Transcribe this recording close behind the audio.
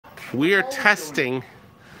We are testing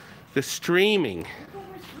the streaming.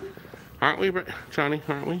 Aren't we, Johnny?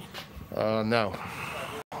 Aren't we? No.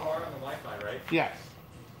 You are on the Wi-Fi, right? Yes.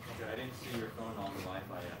 Okay, I didn't see your phone on the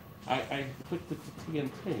Wi-Fi yet. I clicked it to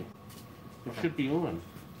TNT. It should be on.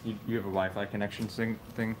 You have a Wi-Fi connection thing?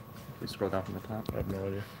 You scroll down from the top. I have no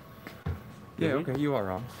idea. Yeah, okay, you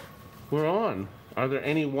are on. We're on. Are there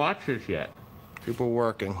any watchers yet? People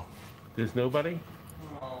working. There's nobody?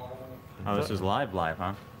 Oh, this is live,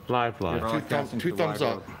 huh? Live. Two thumbs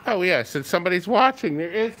up. Oh, yes, and somebody's watching.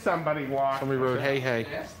 There is somebody watching. Somebody wrote, hey,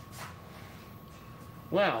 hey.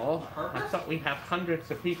 Well, I thought we have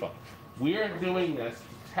hundreds of people. We're doing this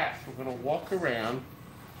test. We're going to walk around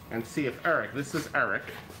and see if Eric, this is Eric,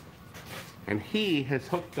 and he has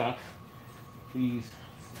hooked up these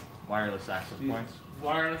Wireless access points.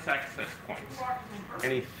 wireless access points.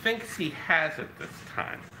 And he thinks he has it this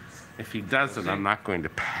time. If he doesn't, I'm not going to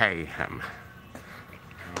pay him.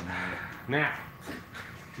 Now,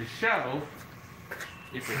 to show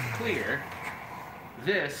if it's clear,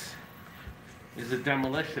 this is a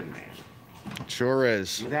demolition man. It sure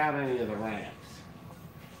is. Without any of the ramps.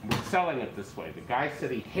 We're selling it this way. The guy said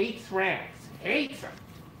he hates ramps. Hates them.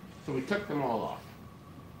 So we took them all off.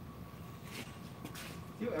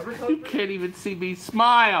 You can't even see me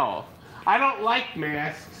smile. I don't like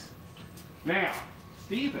masks. Now,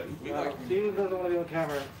 Steven. Steven doesn't want to be on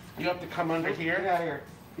camera. You have to come under here. Get out of here.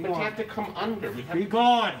 But you have to come under. We have Be to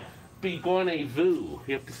gone. be gone a vu.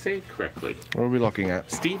 You have to say it correctly. What are we looking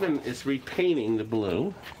at? Steven is repainting the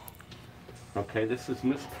blue. Okay, this is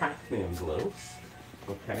Miss Pac-Man blue.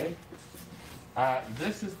 Okay.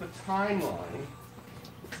 This is the timeline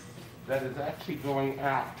that is actually going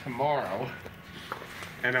out tomorrow.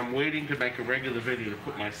 And I'm waiting to make a regular video to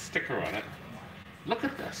put my sticker on it. Look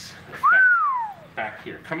at this. Back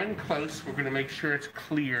here. Come in close. We're going to make sure it's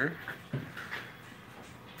clear.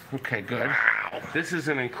 Okay, good. This is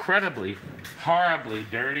an incredibly, horribly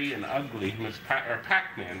dirty and ugly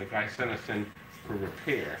Pac-Man. The guy sent us in for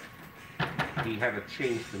repair. He had a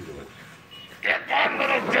change into it. It got a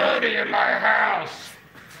little dirty in my house.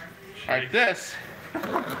 All right, this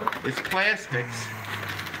is plastics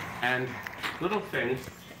and little things.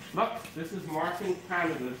 Look, this is Marking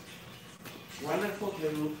Canada's wonderful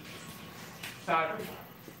new cyber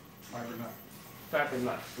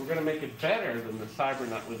nut. We're going to make it better than the cyber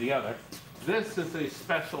nut with the other. This is a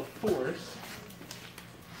special force.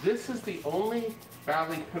 This is the only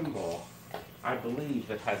Valley pinball, I believe,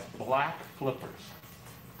 that has black flippers.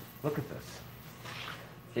 Look at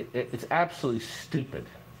this. It's absolutely stupid.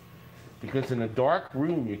 Because in a dark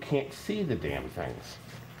room, you can't see the damn things.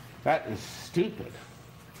 That is stupid.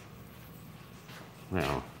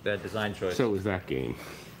 Now, Bad design choice. so is that game.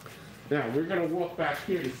 Now, we're going to walk back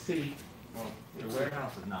here to see. Well, the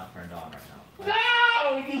warehouse is not turned on right now.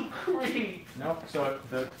 No, you creep! Nope, so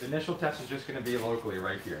the initial test is just going to be locally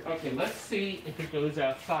right here. Okay, let's see if it goes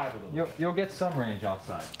outside a little bit. You'll get some range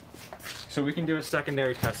outside. So we can do a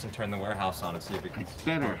secondary test and turn the warehouse on and see if it can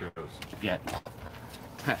better. how it goes. Get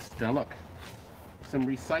test. Now look, some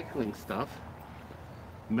recycling stuff.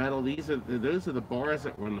 Metal. Those are the bars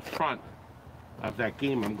that were in the front of that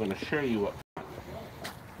game. I'm going to show you what.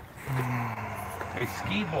 A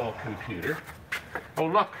skee-ball computer. Oh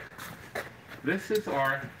look, this is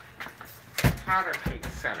our powder cake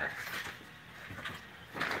center.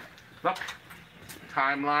 Look,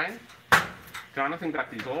 timeline. Jonathan got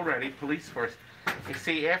these all ready. Police force. You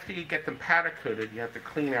see, after you get them powder coated, you have to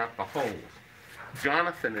clean out the holes.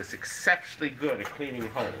 Jonathan is exceptionally good at cleaning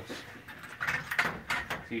holes.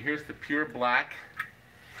 See, here's the pure black.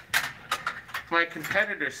 My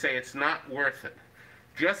competitors say it's not worth it.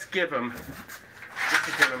 Just give them. This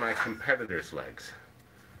is one of my competitors' legs.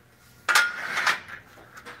 I'm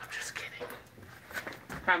just kidding.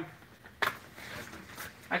 Come.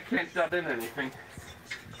 I can't dub in anything.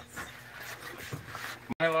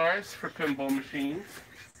 Mylars for pinball machines.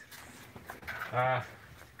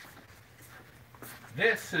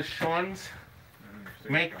 This is Sean's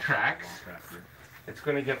make tracks. It's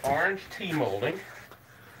going to get orange T-molding.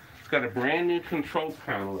 It's got a brand new control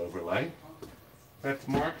panel overlay. That's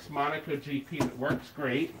Mark's Monaco GP that works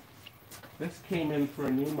great. This came in for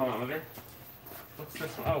a new monitor. What's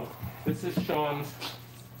this one? Oh, this is Sean's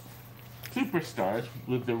Superstars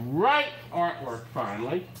with the right artwork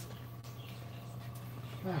finally.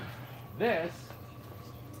 This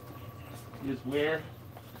is where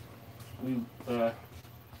we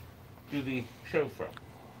do the show from,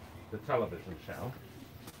 the television show.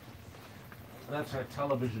 That's our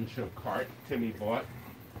television show cart Timmy bought.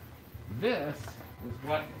 This is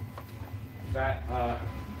what that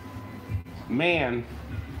man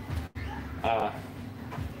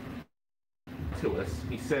to us.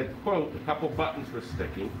 He said, quote, a couple buttons were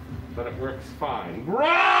sticking, but it works fine.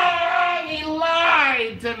 Wrong! He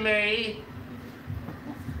lied to me!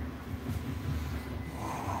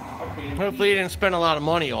 Okay, Hopefully you didn't spend a lot of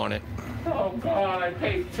money on it. oh God, I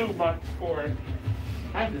paid too much for it.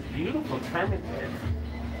 I have this beautiful tournament there.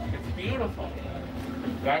 It's beautiful.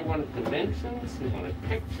 The guy wanted dimensions, he wanted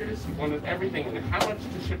pictures, he wanted everything, and how much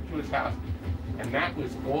to ship to his house. And that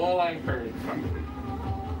was all I heard from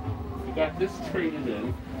him. We got this traded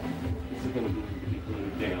in. This is going to be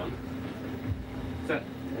glued down. So,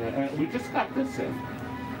 we just got this in.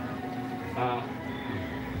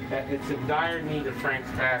 It's in dire need of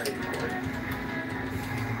Frank's battery cord.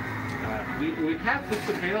 We have this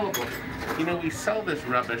available. You know, we sell this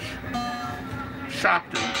rubbish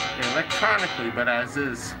shopped electronically, but as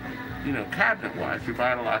is, you know, cabinet-wise, we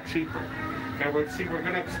buy it a lot cheaper. And we're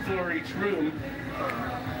going to explore each room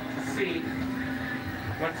to see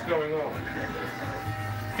what's going on.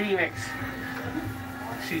 Phoenix,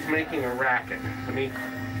 she's making a racket. I mean,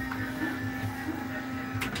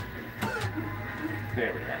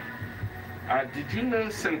 there we are. Did you know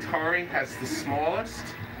Centauri has the smallest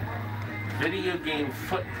video game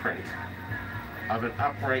footprint of an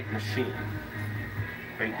upright machine?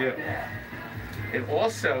 They do. It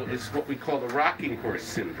also is what we call the rocking horse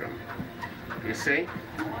syndrome. You see?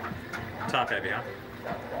 Top heavy,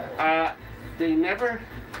 huh?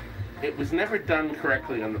 It was never done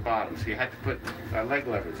correctly on the bottom, so you had to put leg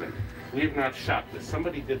levers in. We have not shot this.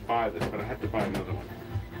 Somebody did buy this, but I had to buy another one.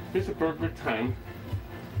 Here's a burger time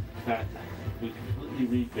that we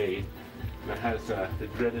completely remade that has the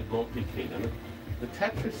dreaded multi-king on it. The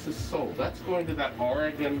Tetris is sold. That's going to that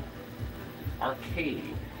Oregon arcade.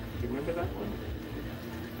 You remember that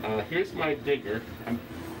one? Here's my digger. I'm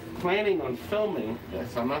planning on filming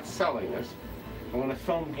this. I'm not selling this. I want to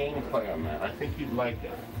film gameplay on that. I think you'd like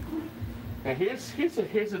it. Now here's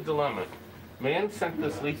a dilemma. Man sent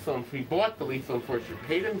this lethal. We bought the lethal enforcer,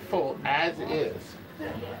 paid in full as is.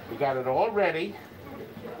 We got it all ready.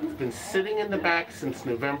 It's been sitting in the back since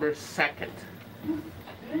November 2nd.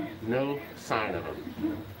 No sign of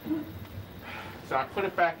him. So I put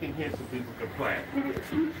it back in here so people can play it.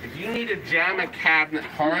 If you need to jam a cabinet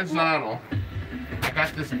horizontal, I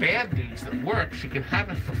got this bad news that works. You can have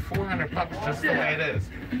it for $400 just the way it is.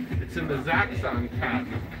 It's in the Zaxxon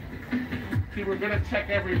cabinet. See, we're going to check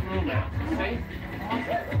every room out. See?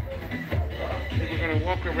 We're going to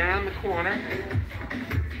walk around the corner.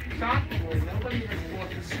 Shockingly, nobody has bought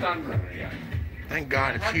the stun runner yet. Thank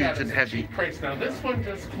God it's huge and heavy. Cheap price. Now this one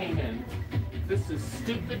just came in. This is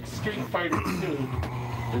Stupid Street Fighter 2,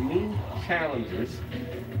 the new challengers,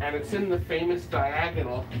 and it's in the famous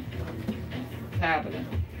diagonal cabinet.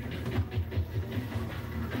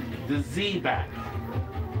 The Z-back.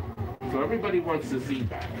 So everybody wants the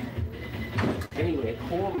Z-back. Anyway,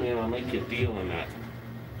 call me and I'll make you a deal on that.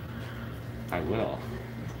 I will.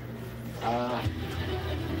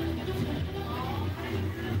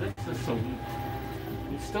 This is so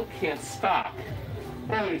we still can't stop.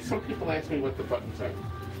 By the way, some people ask me what the buttons are.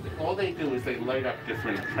 All they do is they light up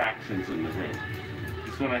different attractions in the room.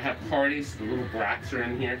 So when I have parties, the little brats are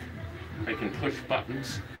in here. I can push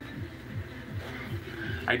buttons.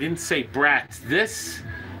 I didn't say brats. This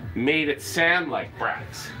made it sound like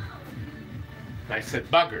brats. I said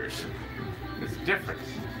buggers. There's a difference.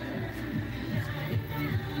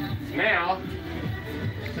 Now,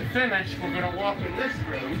 to finish, we're going to walk in this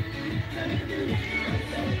room.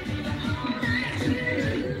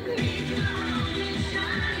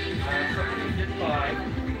 Somebody did buy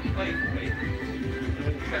Playboy.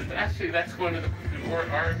 Actually, that's one of the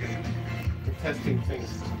Oregon for testing things.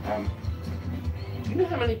 Do you know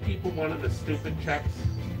how many people wanted the stupid checks?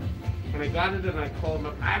 When I got it and I called them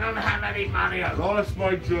up, I don't have any money, I lost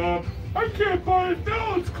my job. I can't buy it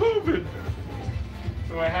now, it's COVID.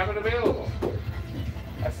 So I have it available.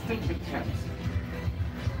 A stupid checks.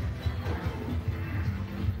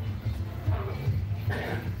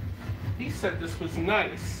 He said this was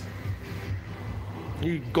nice.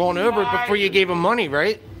 You gone over it before you gave him money,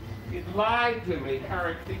 right? He lied to me,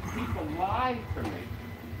 Eric. These people lied to me.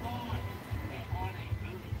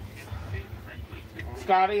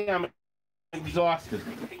 Scotty, I'm exhausted.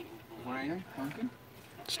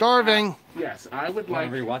 Starving. Yes, I would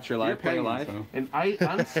like Want to rewatch your live play live? an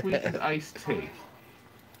unsweetened iced tea.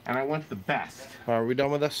 And I want the best. Are we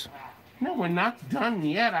done with this? No, we're not done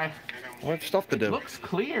yet. We have stuff to It do. looks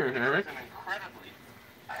clear, Eric.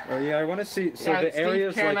 Oh yeah, I want to see. So Yeah, the Steve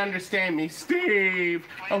areas can't like understand me. Steve!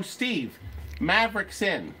 Oh, Steve. Maverick's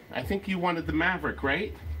in. I think you wanted the Maverick,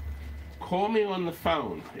 right? Call me on the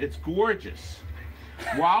phone. It's gorgeous.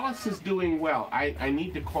 Wallace is doing well. I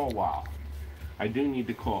need to call Wall. I do need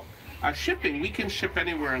to call. Shipping, we can ship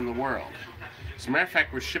anywhere in the world. As a matter of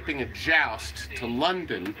fact, we're shipping a joust to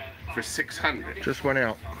London for $600. Just went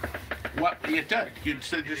out. What? It does. You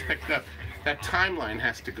just picked up. That timeline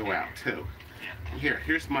has to go out too.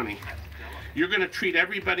 Here's money. You're gonna treat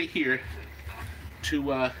everybody here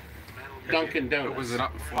to Dunkin' Donuts. Was it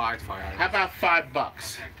up $5? How about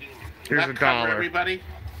 $5? Here's That a cover dollar. everybody?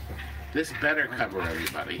 This better cover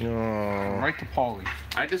everybody. Oh. Right to Paulie.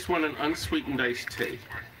 I just want an unsweetened iced tea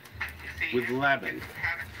with lemon.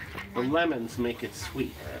 The lemons make it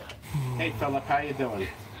sweet. Hey, Philip, how you doing?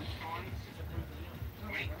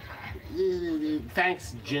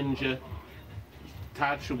 Thanks, Ginger.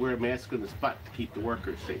 Todd should wear a mask on his butt to keep the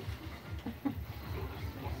workers safe.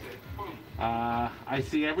 I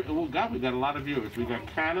see oh God, we got a lot of viewers. We got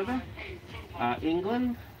Canada,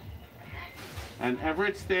 England, and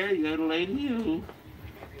Everett's there, you little lady, you.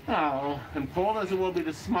 Oh, and Paul doesn't want me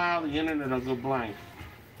to smile, the internet will go blank.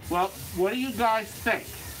 Well, what do you guys think?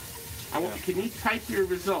 Can you type your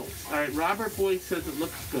results? All right, Robert Boyd says it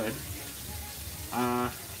looks good. I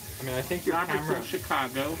mean, I think your Robert's camera. in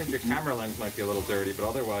Chicago. I think your camera lens might be a little dirty, but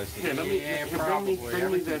otherwise. Here, let me,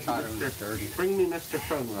 bring me Mr.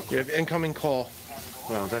 Phone real You quick. have incoming call.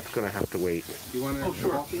 Well, that's going to have to wait. You want to? Oh,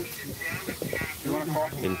 sure. You want to call?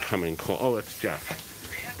 Incoming call. Oh, it's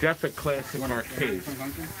Jeff. Jeff at Classic Arcade.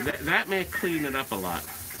 That may clean it up a lot.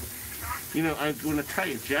 You know, I'm going to tell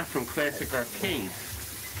you, Jeff from Classic Arcade,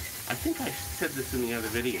 I think I said this in the other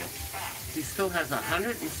video. He still has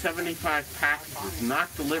 175 packages not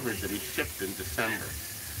delivered that he shipped in December.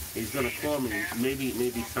 He's going to call me.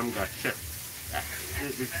 Maybe some got shipped.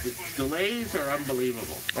 The delays are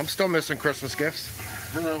unbelievable. I'm still missing Christmas gifts.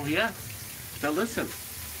 Oh, yeah. Now listen,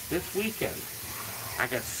 this weekend, I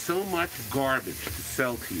got so much garbage to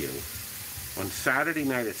sell to you on Saturday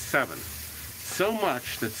night at 7. So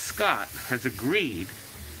much that Scott has agreed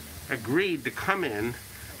to come in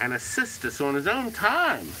and assist us on his own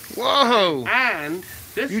time. Whoa! And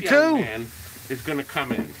this You young too. man is going to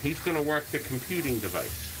come in. He's going to work the computing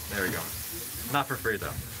device. There we go. Not for free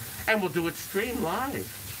though. And we'll do it stream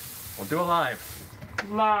live. We'll do it live.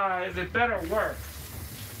 Live, it better work.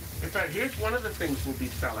 In fact, here's one of the things we'll be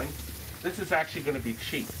selling. This is actually going to be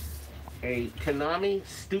cheap. A Konami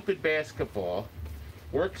Stupid Basketball.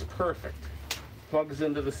 Works perfect. Plugs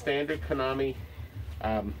into the standard Konami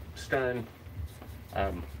Stern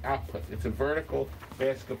output. It's a vertical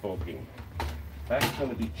basketball game. That's going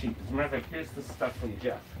to be cheap. As a matter of fact, here's the stuff from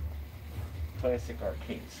Jeff. Classic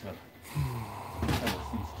Arcades. These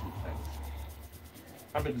two things.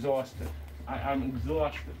 I'm exhausted. I'm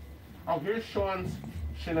exhausted. Oh, here's Sean's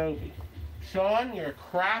Shinobi. Sean, your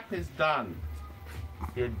crap is done.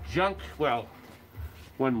 Your junk, well,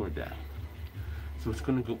 one more day. So it's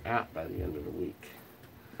going to go out by the end of the week.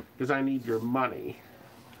 Because I need your money.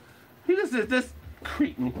 This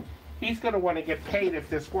cretin, he's going to want to get paid if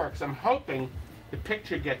this works. I'm hoping the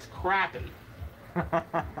picture gets crappy.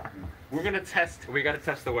 We're going to test. We got to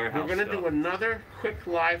test the warehouse. We're going to do another quick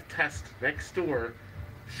live test next door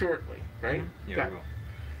shortly, right? Yeah, Got we will. it.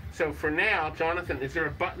 So for now, Jonathan, is there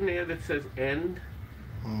a button there that says end?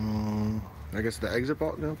 I guess the exit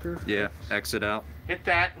button out there? Yeah, exit out. Hit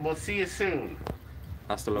that, and we'll see you soon.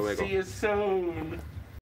 Hasta luego. See you soon.